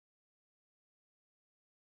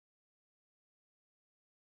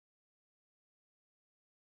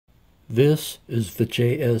This is the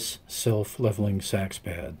JS self-leveling sax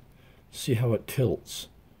pad. See how it tilts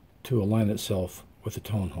to align itself with the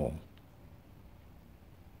tone hole.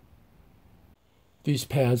 These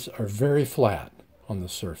pads are very flat on the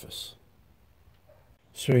surface,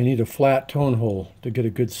 so you need a flat tone hole to get a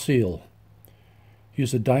good seal.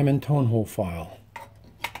 Use a diamond tone hole file.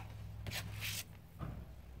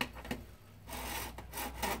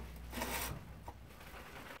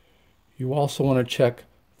 You also want to check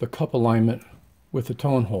the cup alignment with the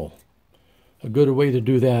tone hole. A good way to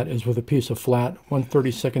do that is with a piece of flat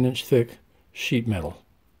 1/32 inch thick sheet metal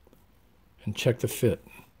and check the fit.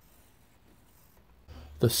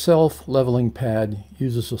 The self-leveling pad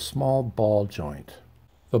uses a small ball joint.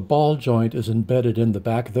 The ball joint is embedded in the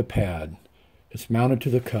back of the pad. It's mounted to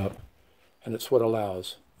the cup, and it's what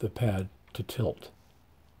allows the pad to tilt.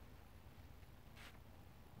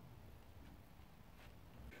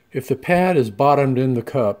 If the pad is bottomed in the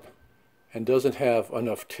cup and doesn't have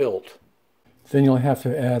enough tilt, then you'll have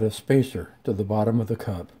to add a spacer to the bottom of the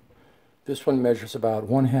cup. This one measures about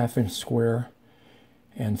 1/2 inch square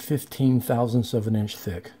and 15/1000 of an inch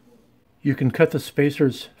thick. You can cut the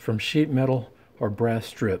spacers from sheet metal or brass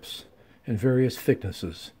strips in various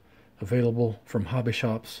thicknesses, available from hobby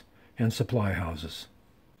shops and supply houses.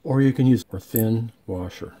 Or you can use a thin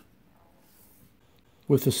washer.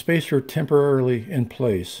 With the spacer temporarily in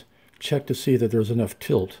place, check to see that there's enough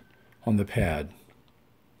tilt on the pad.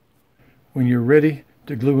 When you're ready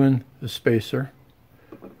to glue in the spacer,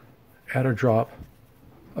 add a drop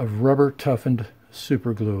of rubber toughened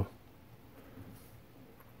super glue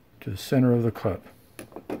to the center of the cup.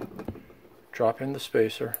 Drop in the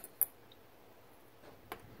spacer,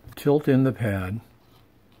 tilt in the pad,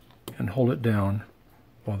 and hold it down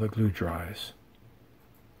while the glue dries.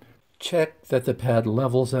 Check that the pad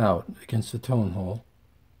levels out against the tone hole.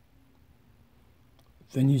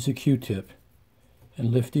 Then use a Q-tip and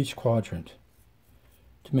lift each quadrant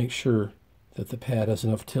to make sure that the pad has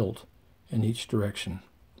enough tilt in each direction.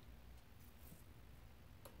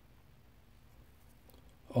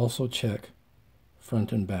 Also check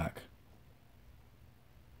front and back.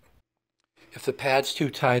 If the pad's too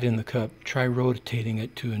tight in the cup, try rotating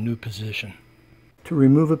it to a new position. To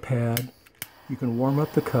remove a pad, you can warm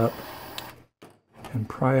up the cup and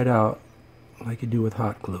pry it out like you do with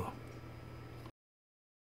hot glue.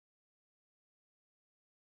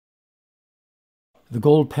 The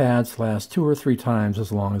gold pads last 2 or 3 times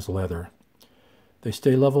as long as leather. They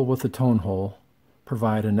stay level with the tone hole,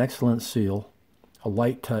 provide an excellent seal, a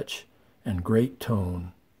light touch, and great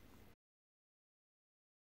tone.